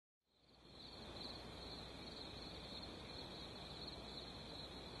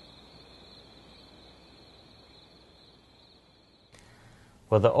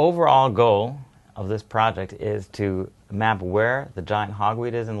Well, the overall goal of this project is to map where the giant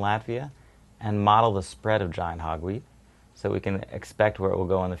hogweed is in Latvia and model the spread of giant hogweed so we can expect where it will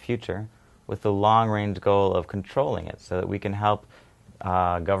go in the future, with the long-range goal of controlling it so that we can help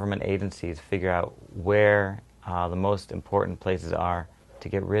government agencies figure out where the most important places are to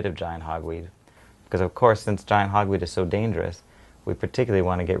get rid of giant hogweed. Because of course, since giant hogweed is so dangerous, we particularly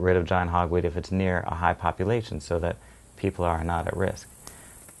want to get rid of giant hogweed if it's near a high population so that people are not at risk.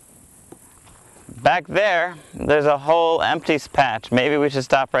 Back there's a whole empty patch. Maybe we should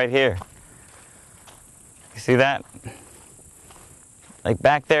stop right here. You see that? Like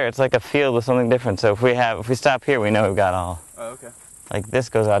back there, it's like a field with something different. So if we stop here, we know we've got all. Oh, okay. Like this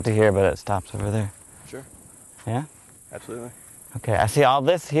goes out to here, but it stops over there. Sure. Yeah? Absolutely. Okay, I see all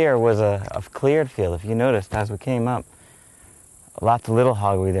this here was a cleared field. If you noticed, as we came up, lots of little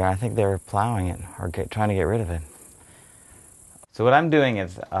hogweed there. I think they were plowing it or trying to get rid of it. So what I'm doing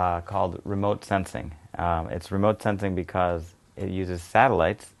is called remote sensing. It's remote sensing because it uses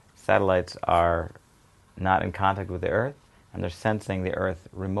satellites. Satellites are not in contact with the Earth, and they're sensing the Earth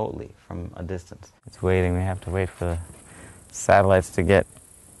remotely from a distance. It's waiting. We have to wait for the satellites to get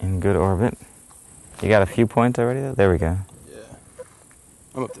in good orbit. You got a few points already, though? There we go. Yeah.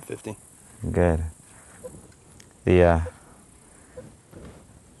 I'm up to 50. Good.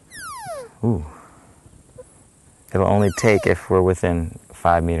 Ooh. It'll only take if we're within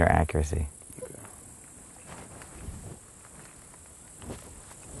 5-meter accuracy. Okay.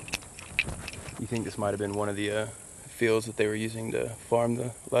 You think this might have been one of the fields that they were using to farm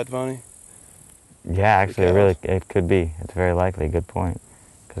the Latvani? Yeah, actually, it could be. It's very likely. Good point.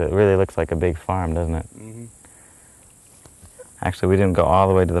 Because it really looks like a big farm, doesn't it? Mm-hmm. Actually, we didn't go all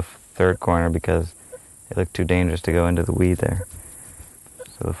the way to the third corner because it looked too dangerous to go into the weed there.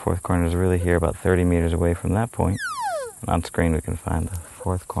 So the fourth corner is really here, about 30 meters away from that point. And on screen, we can find the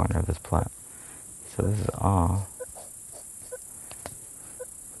fourth corner of this plot. So this is all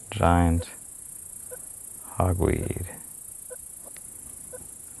giant hogweed.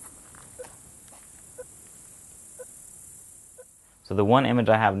 So the one image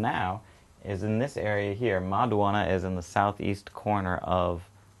I have now is in this area here. Madwana is in the southeast corner of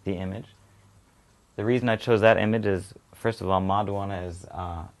the image. The reason I chose that image is, first of all, Madwana is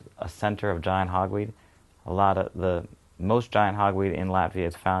a center of giant hogweed. Most giant hogweed in Latvia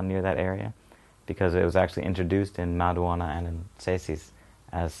is found near that area because it was actually introduced in Madwana and in Caucasus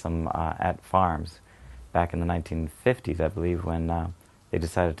as some at farms back in the 1950s, I believe, when they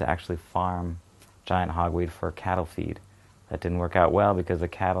decided to actually farm giant hogweed for cattle feed. That didn't work out well because the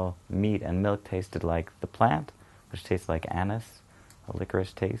cattle meat and milk tasted like the plant, which tastes like anise, a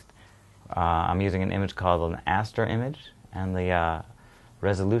licorice taste. I'm using an image called an aster image, and the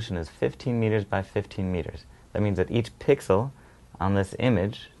resolution is 15 meters by 15 meters. That means that each pixel on this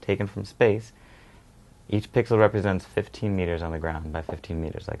image, taken from space, each pixel represents 15 meters on the ground by 15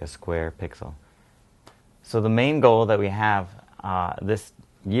 meters, like a square pixel. So the main goal that we have this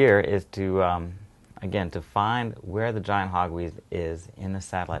year is to, again, to find where the giant hogweed is in the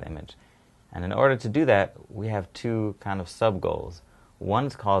satellite image. And in order to do that, we have two kind of sub-goals. One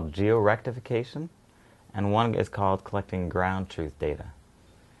is called georectification, and one is called collecting ground truth data.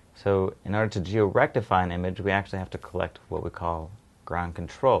 So in order to georectify an image, we actually have to collect what we call ground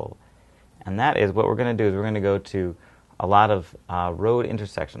control. And that is what we're going to do is we're going to go to a lot of road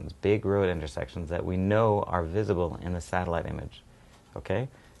intersections, big road intersections that we know are visible in the satellite image. Okay?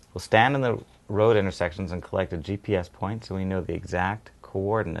 We'll stand in the road intersections and collect a GPS point so we know the exact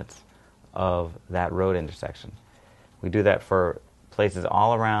coordinates of that road intersection. We do that for places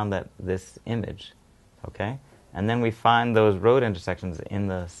all around this image. Okay? And then we find those road intersections in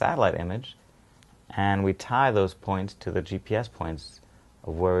the satellite image, and we tie those points to the GPS points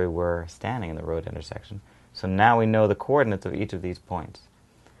of where we were standing in the road intersection. So now we know the coordinates of each of these points.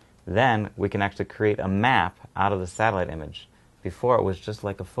 Then we can actually create a map out of the satellite image. Before it was just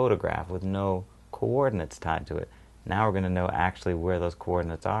like a photograph with no coordinates tied to it. Now we're going to know actually where those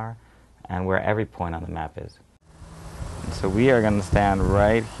coordinates are and where every point on the map is. And so we are going to stand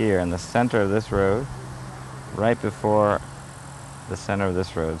right here in the center of this road, right before the center of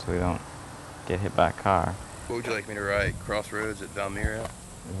this road so we don't get hit by a car. What would you like me to write? Crossroads at Valmiera?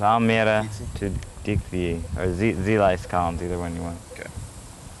 Valmiera to Dikvi, or Zilais columns, either one you want. Okay.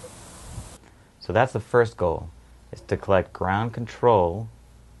 So that's the first goal, is to collect ground control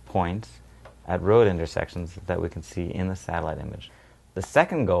points at road intersections that we can see in the satellite image. The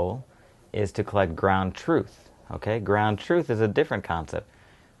second goal is to collect ground truth. Okay, ground truth is a different concept.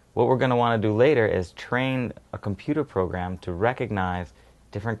 What we're going to want to do later is train a computer program to recognize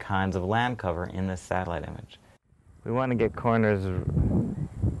different kinds of land cover in this satellite image. We want to get corners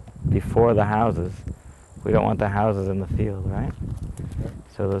before the houses. We don't want the houses in the field, right?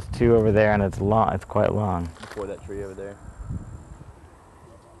 So those two over there, and it's long. It's quite long. Before that tree over there.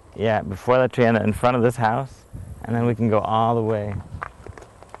 Yeah, before that tree and in front of this house, and then we can go all the way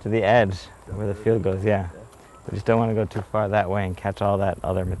to the edge where the field goes. Yeah. We just don't want to go too far that way and catch all that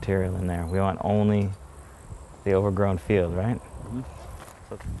other material in there. We want only the overgrown field, right? Mm-hmm.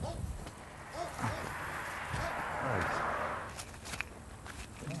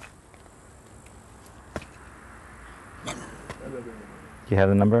 Do you have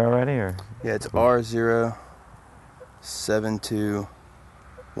the number already, or? Yeah, it's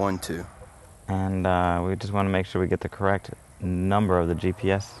R07212. And we just want to make sure we get the correct number of the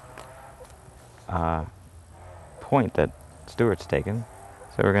GPS point that Stuart's taken.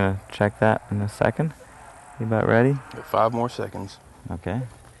 So we're going to check that in a second. You about ready? Got 5 more seconds. Okay.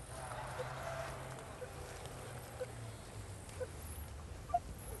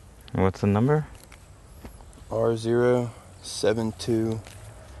 And what's the number?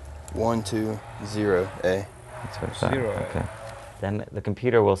 R07212A. That's what I thought. Okay. Then the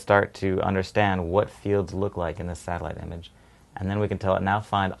computer will start to understand what fields look like in this satellite image. And then we can tell it, now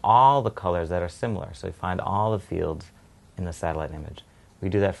find all the colors that are similar. So we find all the fields in the satellite image. We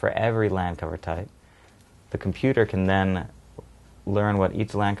do that for every land cover type. The computer can then learn what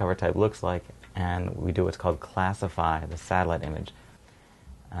each land cover type looks like, and we do what's called classify the satellite image.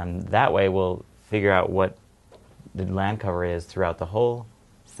 And that way we'll figure out what the land cover is throughout the whole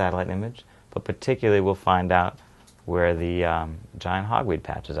satellite image, but particularly we'll find out where the giant hogweed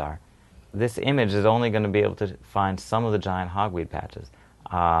patches are. This image is only going to be able to find some of the giant hogweed patches.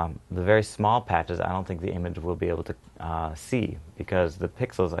 The very small patches, I don't think the image will be able to see, because the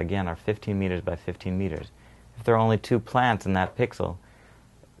pixels, again, are 15 meters by 15 meters. If there are only 2 plants in that pixel,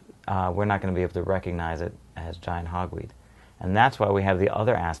 we're not going to be able to recognize it as giant hogweed. And that's why we have the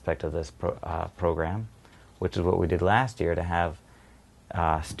other aspect of this program, which is what we did last year, to have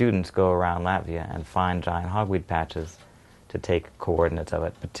students go around Latvia and find giant hogweed patches to take coordinates of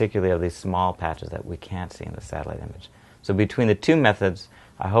it, particularly of these small patches that we can't see in the satellite image. So between the 2 methods,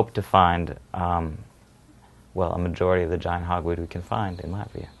 I hope to find, well, a majority of the giant hogweed we can find in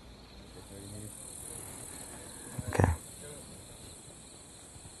Latvia. Okay.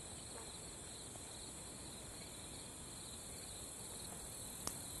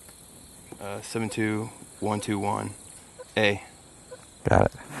 Uh, 72121A. Got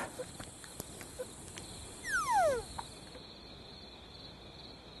it.